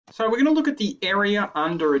So we're going to look at the area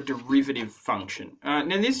under a derivative function. Now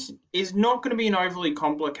this is not going to be an overly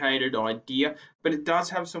complicated idea, but it does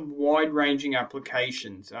have some wide-ranging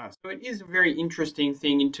applications. So it is a very interesting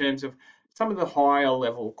thing in terms of some of the higher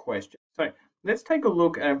level questions. So let's take a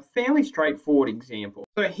look at a fairly straightforward example.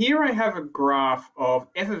 So here I have a graph of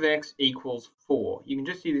f of x equals 4. You can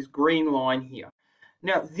just see this green line here.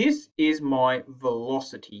 Now this is my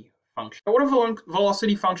velocity function. What a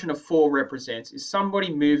velocity function of 4 represents is somebody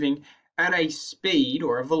moving at a speed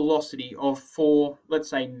or a velocity of 4, let's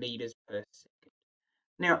say, meters per second.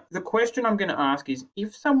 Now, the question I'm going to ask is,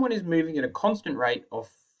 if someone is moving at a constant rate of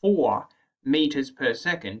 4 meters per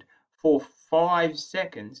second for 5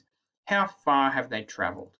 seconds, how far have they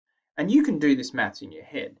traveled? And you can do this maths in your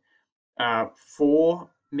head. 4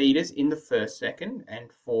 meters in the first second, and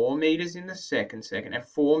 4 meters in the second second, and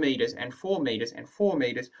 4 meters, and 4 meters, and 4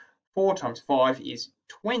 meters. 4 times 5 is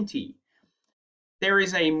 20. There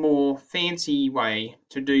is a more fancy way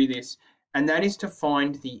to do this, and that is to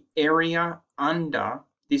find the area under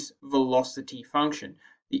this velocity function.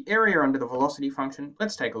 The area under the velocity function,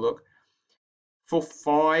 let's take a look. For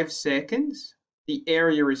 5 seconds, the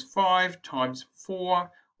area is 5 times 4,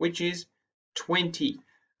 which is 20.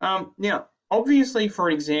 Now, obviously, for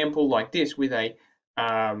an example like this with a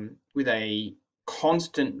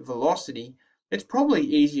constant velocity, it's probably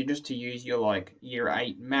easier just to use your year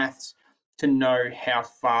 8 maths to know how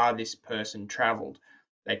far this person traveled.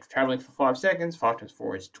 They're traveling for 5 seconds, 5 times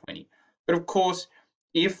 4 is 20. But of course,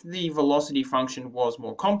 if the velocity function was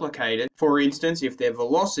more complicated, for instance, if their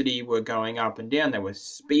velocity were going up and down, they were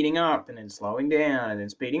speeding up and then slowing down and then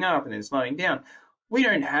speeding up and then slowing down, we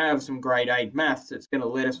don't have some grade 8 maths that's going to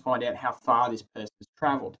let us find out how far this person has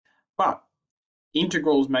traveled. But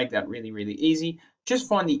integrals make that really, really easy. Just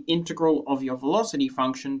find the integral of your velocity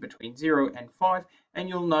function between 0 and 5, and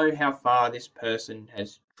you'll know how far this person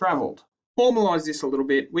has traveled. Formalize this a little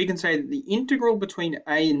bit. We can say that the integral between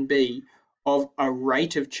a and b of a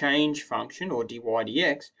rate of change function, or dy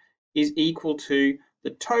dx, is equal to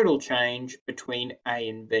the total change between a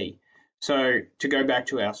and b. So to go back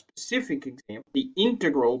to our specific example, the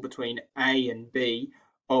integral between a and b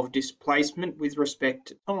of displacement with respect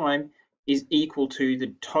to time is equal to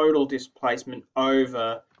the total displacement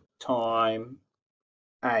over time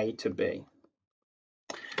A to B.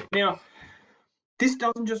 Now, this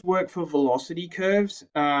doesn't just work for velocity curves.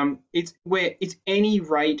 It's any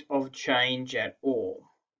rate of change at all.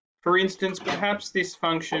 For instance, perhaps this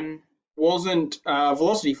function wasn't a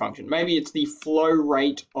velocity function. Maybe it's the flow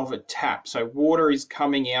rate of a tap. So water is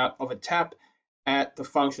coming out of a tap at the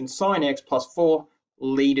function sine x plus 4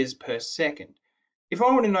 liters per second. If I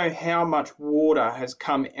want to know how much water has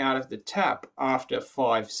come out of the tap after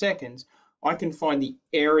 5 seconds, I can find the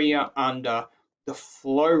area under the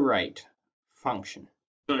flow rate function.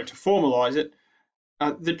 So to formalize it,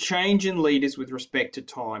 the change in liters with respect to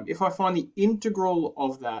time. If I find the integral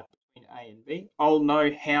of that between A and B, I'll know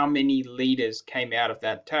how many liters came out of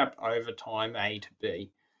that tap over time A to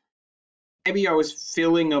B. Maybe I was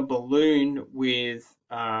filling a balloon with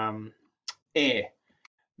air.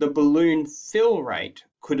 The balloon fill rate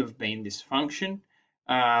could have been this function.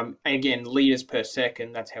 Again, liters per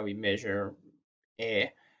second, that's how we measure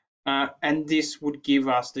air. And this would give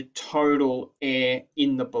us the total air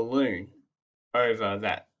in the balloon over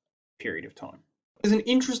that period of time. There's an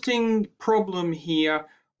interesting problem here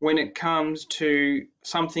when it comes to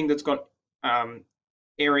something that's got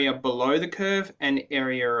area below the curve and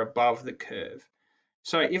area above the curve.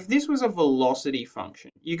 So if this was a velocity function,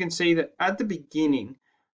 you can see that at the beginning,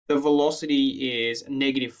 the velocity is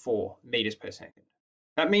 -4 meters per second.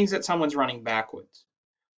 That means that someone's running backwards.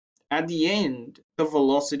 At the end, the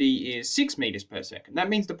velocity is 6 meters per second. That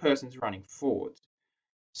means the person's running forwards.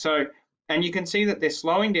 So, and you can see that they're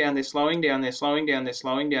slowing down, they're slowing down, they're slowing down, they're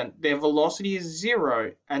slowing down. Their velocity is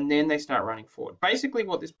 0, and then they start running forward. Basically,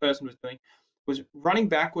 what this person was doing was running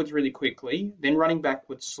backwards really quickly, then running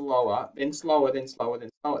backwards slower, then slower, then slower, then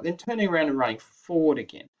slower, then turning around and running forward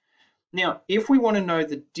again. Now, if we want to know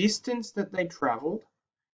the distance that they traveled,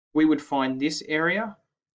 we would find this area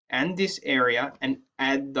and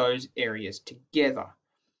add those areas together.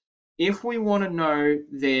 If we want to know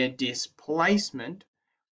their displacement,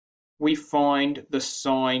 we find the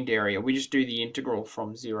signed area. We just do the integral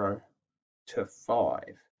from 0 to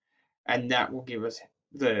 5, and that will give us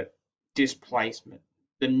the displacement,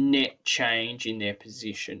 the net change in their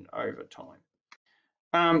position over time.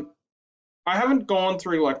 I haven't gone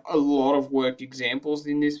through like a lot of worked examples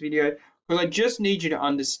in this video because I just need you to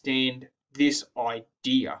understand this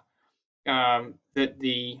idea that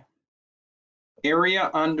the area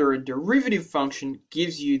under a derivative function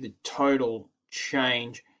gives you the total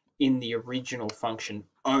change in the original function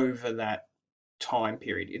over that time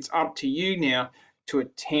period. It's up to you now to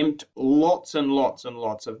attempt lots and lots and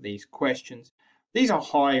lots of these questions. These are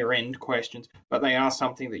higher end questions, but they are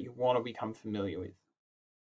something that you want to become familiar with.